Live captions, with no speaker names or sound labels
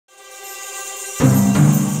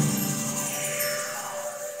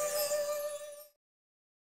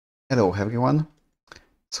Hello everyone.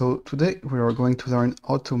 So today we are going to learn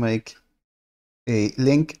how to make a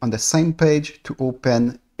link on the same page to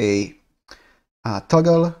open a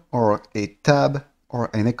toggle or a tab or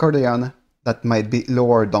an accordion that might be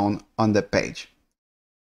lower down on the page.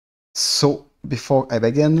 So before I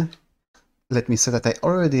begin, let me say that I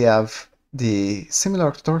already have the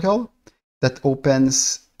similar tutorial that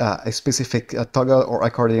opens a specific toggle or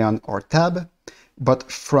accordion or tab,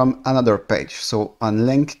 but from another page. So on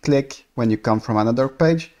link click, when you come from another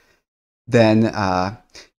page, then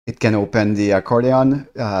it can open the accordion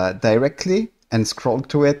directly and scroll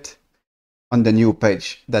to it on the new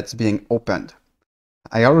page that's being opened.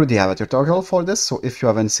 I already have a tutorial for this, so if you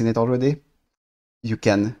haven't seen it already, you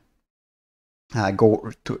can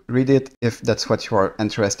go to read it if that's what you are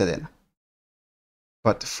interested in.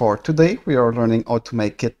 But for today, we are learning how to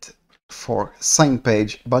make it for same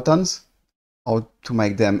page buttons, how to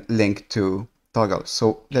make them link to toggles.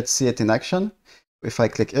 So let's see it in action. If I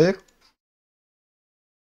click here,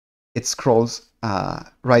 it scrolls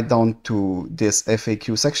right down to this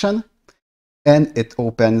FAQ section, and it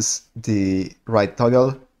opens the right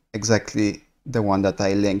toggle, exactly the one that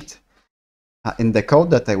I linked in the code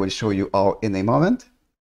that I will show you how in a moment.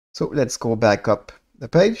 So let's go back up the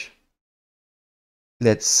page.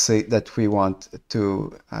 Let's say that we want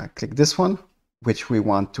to click this one, which we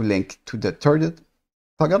want to link to the third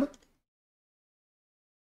toggle.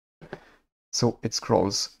 So it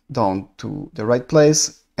scrolls down to the right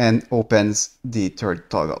place and opens the third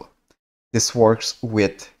toggle. This works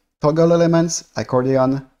with toggle elements,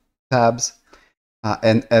 accordion, tabs,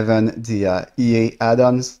 and even the EA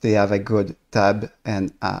add-ons. They have a good tab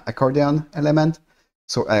and accordion element.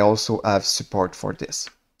 So I also have support for this.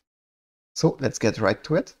 So let's get right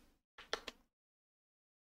to it.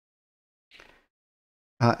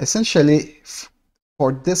 Essentially,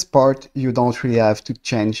 for this part, you don't really have to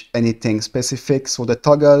change anything specific. So the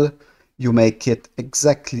toggle, you make it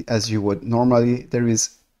exactly as you would normally. There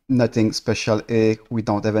is nothing special here. We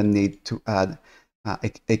don't even need to add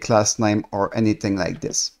a class name or anything like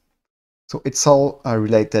this. So it's all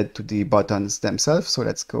related to the buttons themselves. So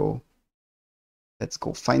let's go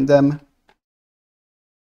find them.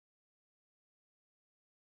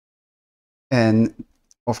 And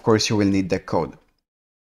of course, you will need the code.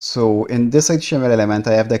 So in this HTML element,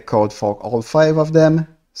 I have the code for all 5 of them.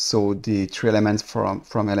 So the 3 elements from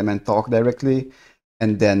Elementor directly,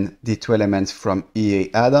 and then the 2 elements from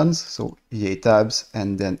EA add-ons, so EA tabs,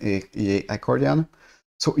 and then EA accordion.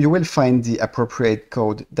 So you will find the appropriate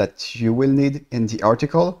code that you will need in the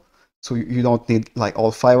article. So you don't need like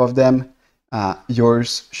all 5 of them.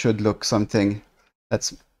 Yours should look something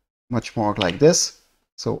that's much more like this.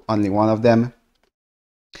 So only one of them.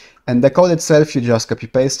 And the code itself, you just copy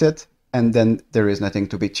paste it, and then there is nothing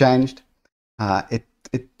to be changed.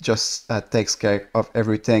 It just takes care of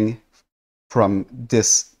everything from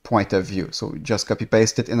this point of view. So just copy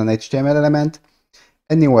paste it in an HTML element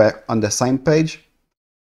anywhere on the same page,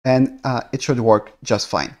 and it should work just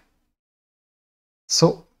fine.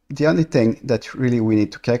 So the only thing that really we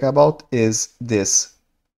need to care about is this,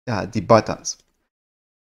 the buttons.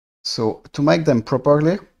 So to make them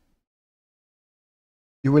properly,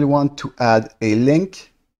 you will want to add a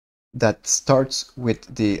link that starts with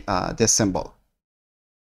the symbol.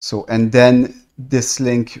 So, and then this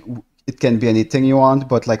link, it can be anything you want,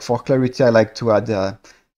 but like for clarity, I like to add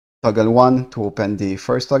toggle 1 to open the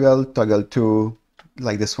first toggle, toggle 2,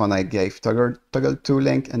 like this one I gave toggle 2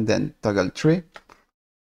 link, and then toggle 3.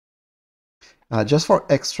 Just for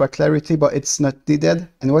extra clarity, but it's not needed.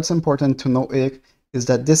 And what's important to know here is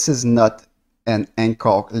that this is not an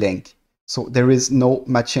anchor link. So there is no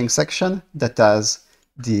matching section that has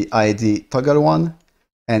the ID toggle 1.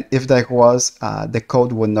 And if there was, the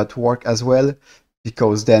code would not work as well,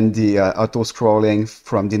 because then the auto scrolling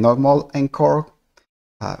from the normal anchor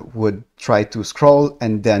would try to scroll,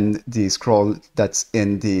 and then the scroll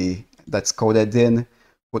that's coded in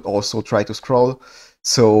would also try to scroll.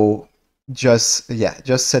 So just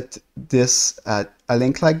set this a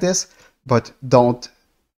link like this, but don't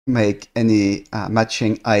make any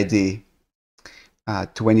matching ID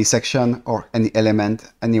to any section or any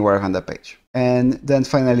element anywhere on the page. And then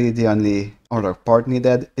finally, the only other part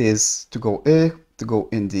needed is to go here, to go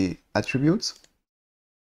in the attributes,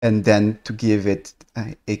 and then to give it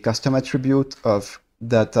a custom attribute of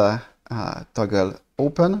data toggle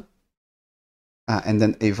open, and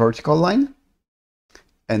then a vertical line,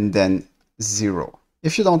 and then 0.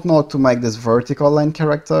 If you don't know how to make this vertical line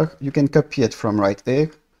character, you can copy it from right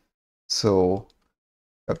here. So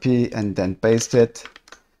copy and then paste it.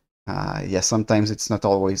 Yeah, sometimes it's not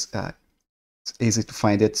always it's easy to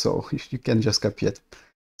find it, so you can just copy it.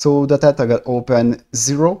 So data toggle open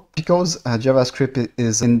 0, because JavaScript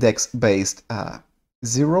is index-based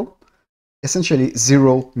 0. Essentially,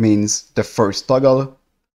 0 means the first toggle,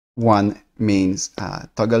 1 means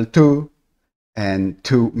toggle 2, and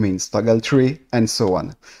 2 means toggle 3, and so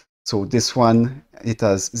on. So this one, it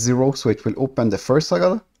has 0, so it will open the first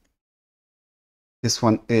toggle. This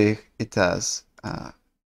one, it has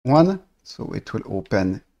 1, so it will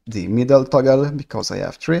open the middle toggle because I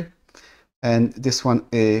have 3. And this one,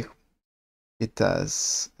 it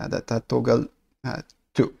has data toggle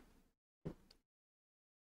 2.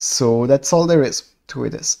 So that's all there is to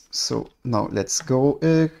it. So now let's go,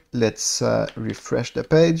 let's refresh the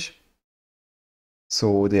page.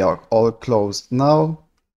 So they are all closed now.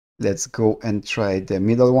 Let's go and try the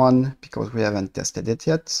middle one because we haven't tested it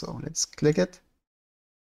yet. So let's click it.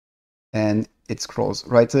 And it scrolls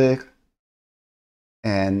right there.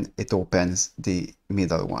 And it opens the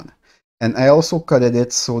middle one. And I also coded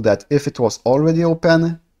it so that if it was already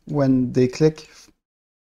open when they click,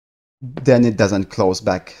 then it doesn't close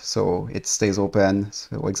back. So it stays open.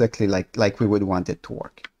 So exactly like we would want it to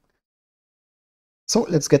work. So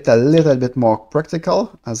let's get a little bit more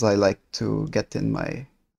practical, as I like to get in my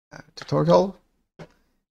tutorial.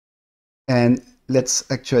 And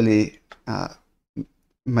let's actually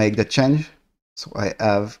make the change. So I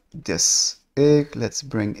have this here. Let's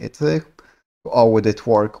bring it here. How would it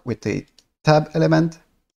work with a tab element?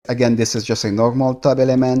 Again, this is just a normal tab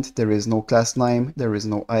element. There is no class name. There is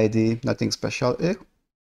no ID. Nothing special here.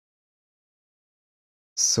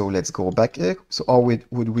 So let's go back here. So how would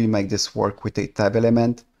we make this work with a tab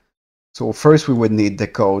element? So first we would need the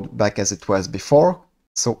code back as it was before.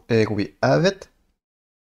 So here we have it.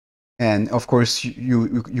 And of course,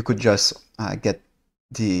 you could just get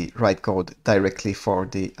the right code directly for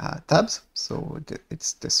the tabs. So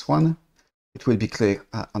it's this one. It will be clear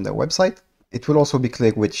on the website. It will also be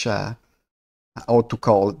clear which how to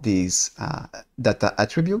call these data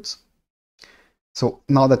attributes. So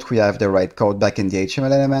now that we have the right code back in the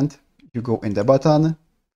HTML element, you go in the button.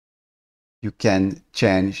 You can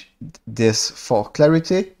change this for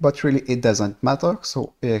clarity, but really it doesn't matter.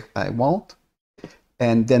 So here I won't.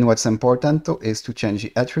 And then what's important is to change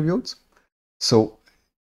the attributes. So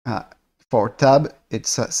for tab,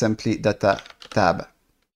 it's simply data tab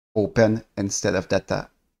open instead of data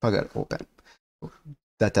toggle open. So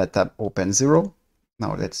data tab open 0.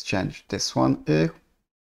 Now let's change this one here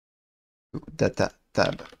to data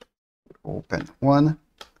tab open 1.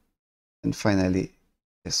 And finally,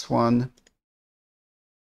 this one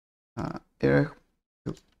here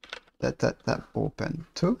to data tab open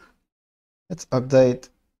 2. Let's update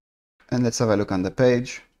and let's have a look on the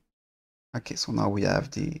page. Okay, so now we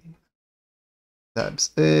have the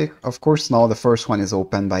tabs here. Of course, now the first one is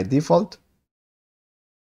open by default.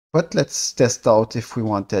 But let's test out if we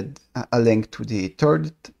wanted a link to the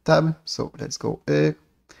third tab. So let's go here.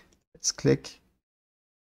 Let's click.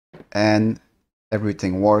 And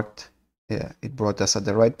everything worked. Yeah, it brought us at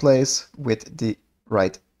the right place with the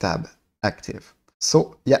right tab active.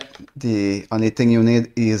 So yeah, the only thing you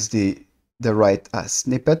need is the right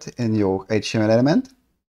snippet in your HTML element,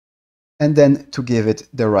 and then to give it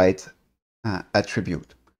the right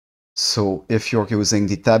attribute. So if you're using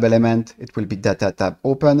the tab element, it will be data tab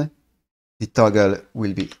open. The toggle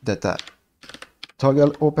will be data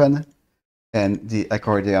toggle open, and the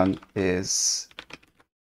accordion is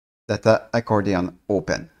data accordion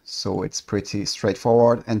open. So it's pretty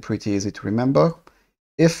straightforward and pretty easy to remember.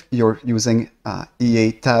 If you're using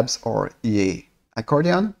EA tabs or EA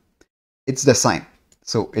accordion, it's the same.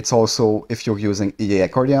 So it's also, if you're using EA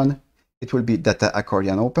accordion, it will be data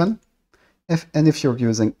accordion open. And if you're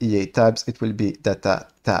using EA tabs, it will be data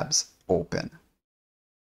tabs open.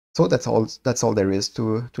 So that's all there is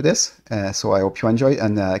to this. So I hope you enjoy,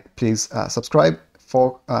 and please subscribe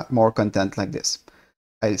for more content like this.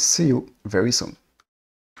 I'll see you very soon.